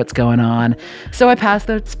 Let's see what's going on. So I pass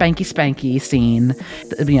the spanky scene,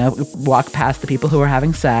 walk past the people who are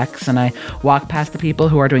having sex, and I walk past the people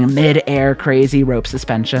who are doing mid-air crazy rope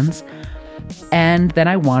suspensions. And then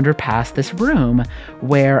I wander past this room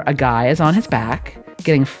where a guy is on his back,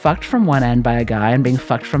 getting fucked from one end by a guy and being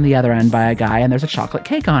fucked from the other end by a guy, and there's a chocolate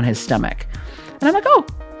cake on his stomach. And I'm like, oh,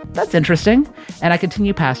 that's interesting. And I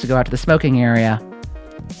continue past to go out to the smoking area.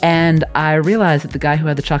 And I realized that the guy who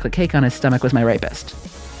had the chocolate cake on his stomach was my rapist.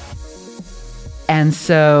 And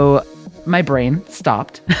so my brain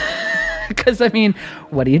stopped. Because,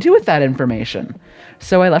 what do you do with that information?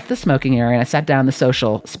 So I left the smoking area and I sat down in the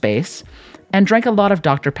social space and drank a lot of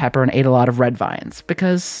Dr. Pepper and ate a lot of red vines.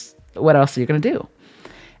 Because what else are you going to do?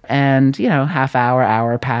 And, half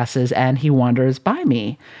hour passes and he wanders by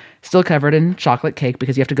me, still covered in chocolate cake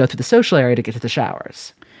because you have to go through the social area to get to the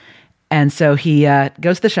showers. And so he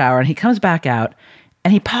goes to the shower and he comes back out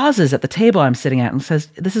and he pauses at the table I'm sitting at and says,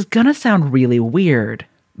 "This is going to sound really weird,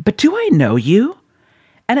 but do I know you?"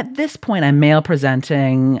 And at this point, I'm male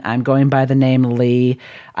presenting. I'm going by the name Lee.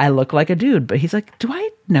 I look like a dude, but he's like, "Do I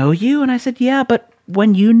know you?" And I said, "Yeah, but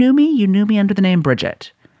when you knew me under the name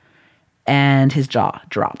Bridget." And his jaw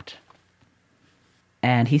dropped.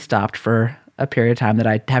 And he stopped for a period of time that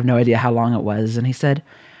I have no idea how long it was. And he said,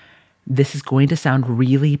 "This is going to sound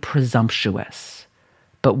really presumptuous,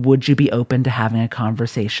 but would you be open to having a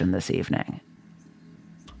conversation this evening?"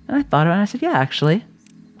 And I thought about it and I said, yeah, actually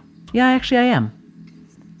I am.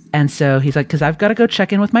 And so he's like, "Because I've got to go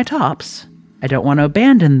check in with my tops. I don't want to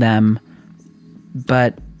abandon them,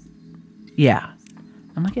 but yeah."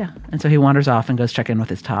 I'm like, "Yeah." And so he wanders off and goes check in with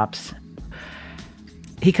his tops.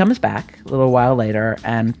 He comes back a little while later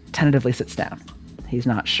and tentatively sits down. He's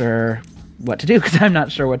not sure what to do because I'm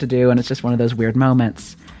not sure what to do. And it's just one of those weird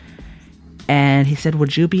moments. And he said,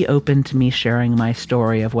 "Would you be open to me sharing my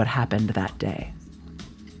story of what happened that day?"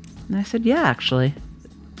 And I said, "Yeah, actually,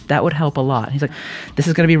 that would help a lot." He's like, "This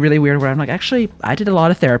is going to be really weird." Where I'm like, "Actually, I did a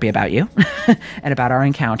lot of therapy about you and about our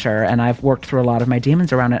encounter. And I've worked through a lot of my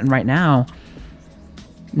demons around it. And right now,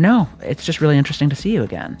 no, it's just really interesting to see you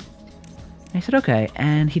again." I said, "Okay."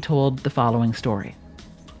 And he told the following story.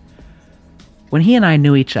 When he and I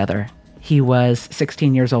knew each other, he was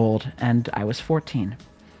 16 years old and I was 14.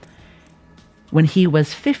 When he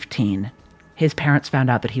was 15, his parents found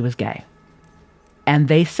out that he was gay. And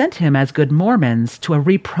they sent him as good Mormons to a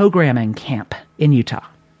reprogramming camp in Utah.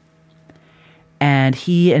 And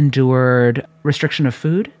he endured restriction of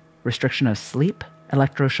food, restriction of sleep,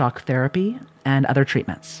 electroshock therapy, and other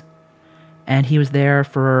treatments. And he was there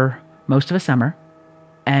for most of a summer,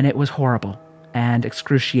 and it was horrible and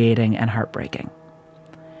excruciating and heartbreaking.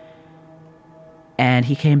 And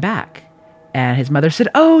he came back, and his mother said,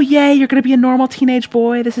 "Oh, yay, you're going to be a normal teenage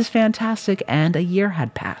boy. This is fantastic." And a year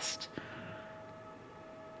had passed.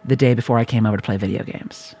 The day before I came over to play video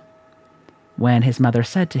games, when his mother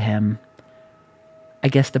said to him, "I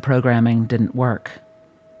guess the programming didn't work.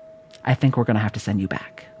 I think we're going to have to send you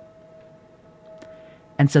back."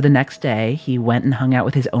 And so the next day, he went and hung out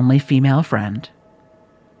with his only female friend,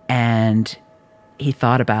 And he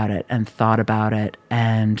thought about it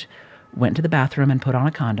and went to the bathroom and put on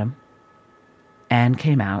a condom and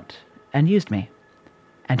came out and used me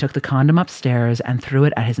and took the condom upstairs and threw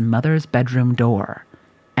it at his mother's bedroom door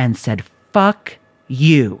and said, "Fuck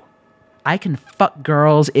you. I can fuck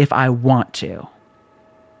girls if I want to."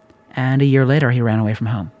 And a year later, he ran away from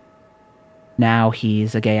home. Now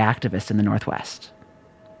he's a gay activist in the Northwest.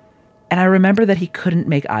 And I remember that he couldn't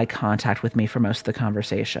make eye contact with me for most of the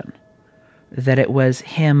conversation. That it was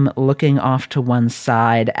him looking off to one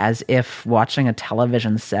side as if watching a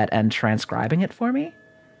television set and transcribing it for me.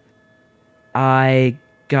 I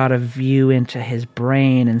got a view into his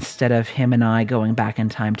brain instead of him and I going back in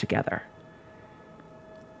time together.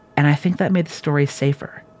 And I think that made the story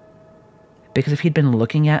safer. Because if he'd been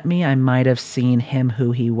looking at me, I might have seen him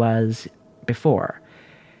who he was before.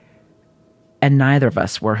 And neither of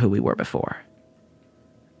us were who we were before.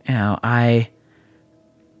 You know, I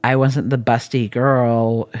wasn't the busty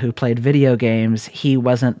girl who played video games. He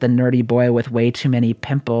wasn't the nerdy boy with way too many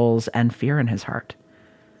pimples and fear in his heart.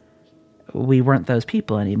 We weren't those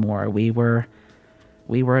people anymore. We were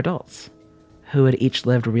adults who had each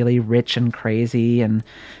lived really rich and crazy and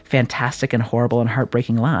fantastic and horrible and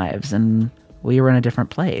heartbreaking lives, and we were in a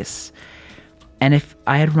different place. And if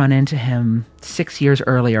I had run into him 6 years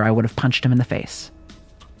earlier, I would have punched him in the face.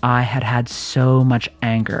 I had had so much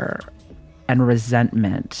anger and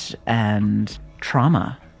resentment and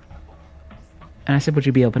trauma. And I said, "Would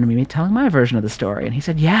you be open to me telling my version of the story?" And he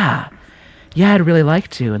said, yeah, I'd really like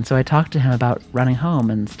to. And so I talked to him about running home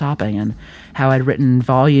and stopping and how I'd written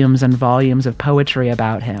volumes and volumes of poetry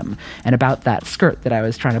about him and about that skirt that I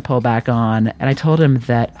was trying to pull back on. And I told him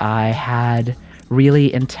that I had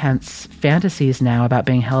really intense fantasies now about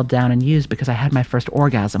being held down and used because I had my first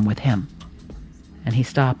orgasm with him. And he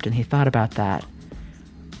stopped and he thought about that.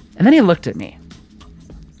 And then he looked at me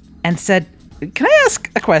and said, "Can I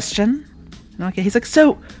ask a question?" And okay, he's like,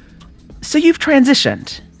 so you've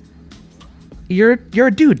transitioned. You're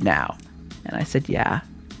a dude now. And I said, "Yeah."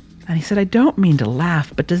 And he said, "I don't mean to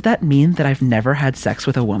laugh, but does that mean that I've never had sex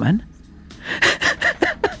with a woman?"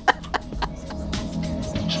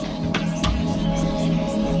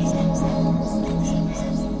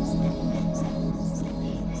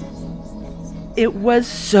 It was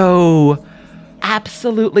so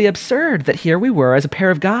absolutely absurd that here we were as a pair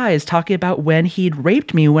of guys talking about when he'd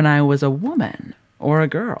raped me when I was a woman, or a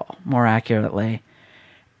girl, more accurately.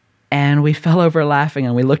 And we fell over laughing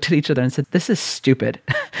and we looked at each other and said, "This is stupid."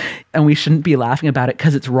 And we shouldn't be laughing about it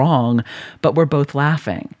because it's wrong, but we're both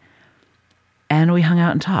laughing. And we hung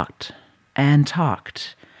out and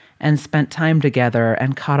talked and spent time together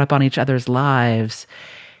and caught up on each other's lives.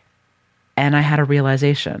 And I had a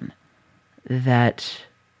realization that,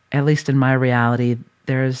 at least in my reality,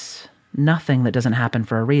 there's nothing that doesn't happen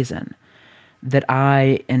for a reason. That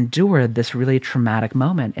I endured this really traumatic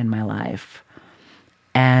moment in my life,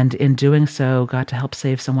 and in doing so, got to help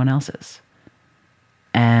save someone else's.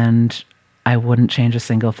 And I wouldn't change a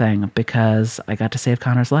single thing because I got to save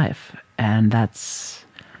Connor's life, and that's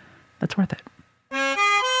worth it.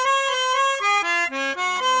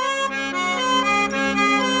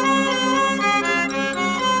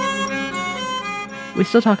 We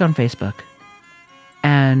still talk on Facebook.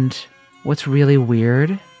 And what's really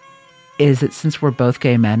weird is that since we're both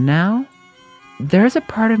gay men now, there's a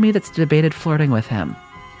part of me that's debated flirting with him.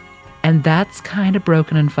 And that's kind of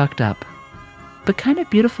broken and fucked up, but kind of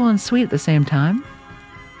beautiful and sweet at the same time.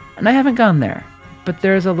 And I haven't gone there, but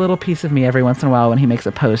there's a little piece of me every once in a while when he makes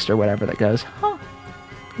a post or whatever that goes, "Oh,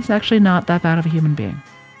 he's actually not that bad of a human being.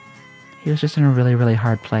 He was just in a really, really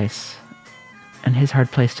hard place. And his hard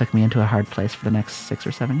place took me into a hard place for the next 6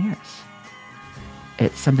 or 7 years."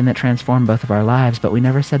 It's something that transformed both of our lives, but we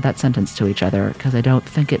never said that sentence to each other because I don't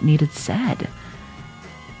think it needed said.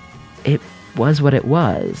 It was what it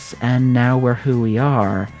was, and now we're who we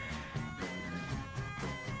are.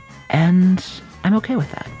 And I'm okay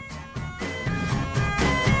with that.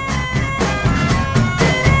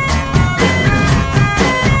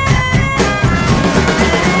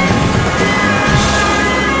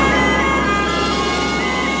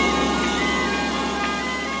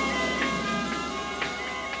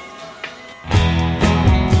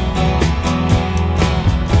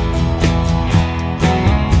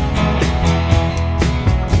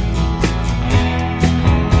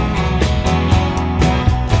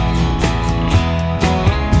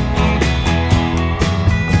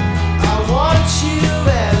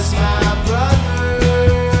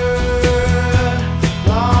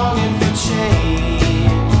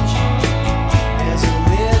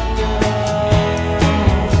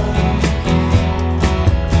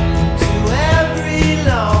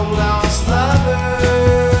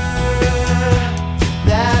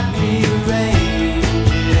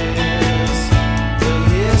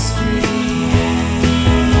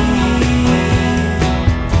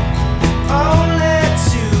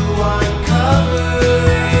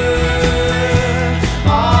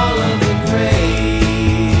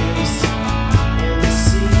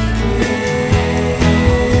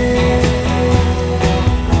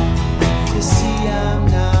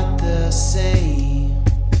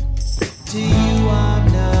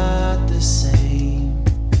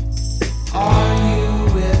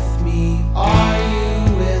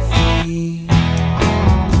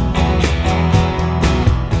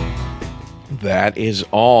 That is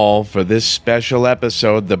all for this special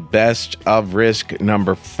episode, The Best of Risk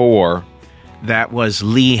number 4. That was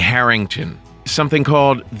Lee Harrington. Something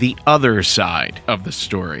called The Other Side of the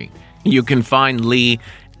Story. You can find Lee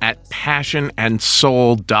at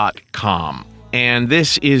passionandsoul.com. And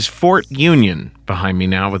this is Fort Union behind me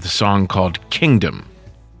now with a song called Kingdom.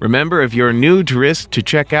 Remember, if you're new to Risk, to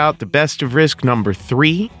check out The Best of Risk number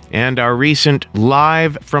 3 and our recent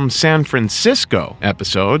Live from San Francisco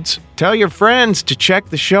episodes. Tell your friends to check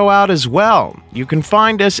the show out as well. You can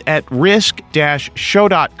find us at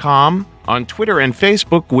risk-show.com. On Twitter and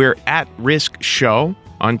Facebook, we're at Risk Show.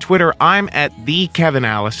 On Twitter, I'm at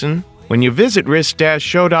 @TheKevinAllison. When you visit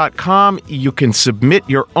risk-show.com, you can submit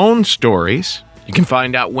your own stories. You can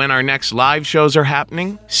find out when our next live shows are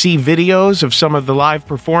happening, see videos of some of the live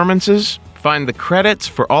performances, find the credits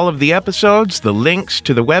for all of the episodes, the links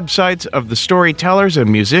to the websites of the storytellers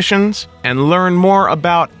and musicians, and learn more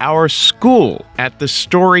about our school at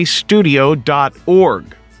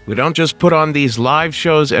thestorystudio.org. We don't just put on these live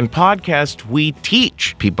shows and podcasts, we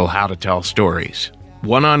teach people how to tell stories.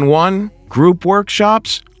 One-on-one, group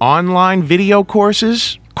workshops, online video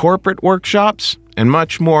courses, corporate workshops, and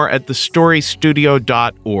much more at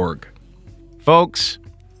thestorystudio.org. Folks,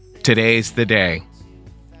 today's the day.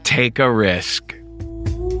 Take a risk.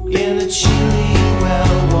 In the chilly,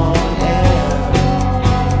 well-worn air,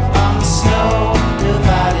 on the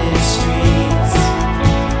snow-divided streets,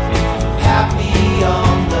 happy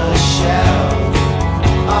on the shelf,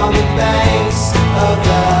 on the banks of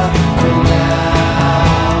the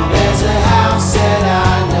canal. There's a house that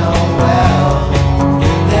I know well.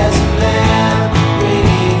 There's a man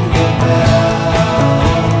ringing the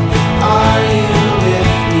bell. Are you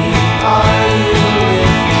with me? Are you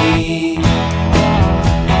with me?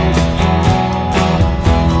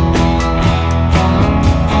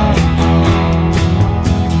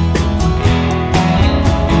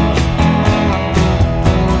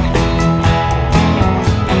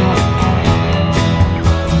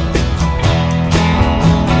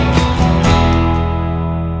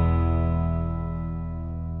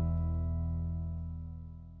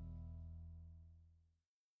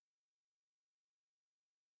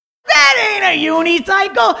 That ain't a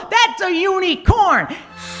unicycle. That's a unicorn.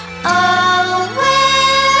 Oh,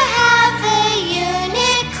 where have the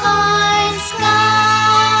unicorns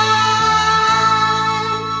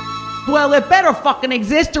gone? Well, it better fucking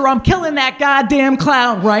exist or I'm killing that goddamn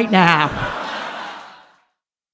clown right now.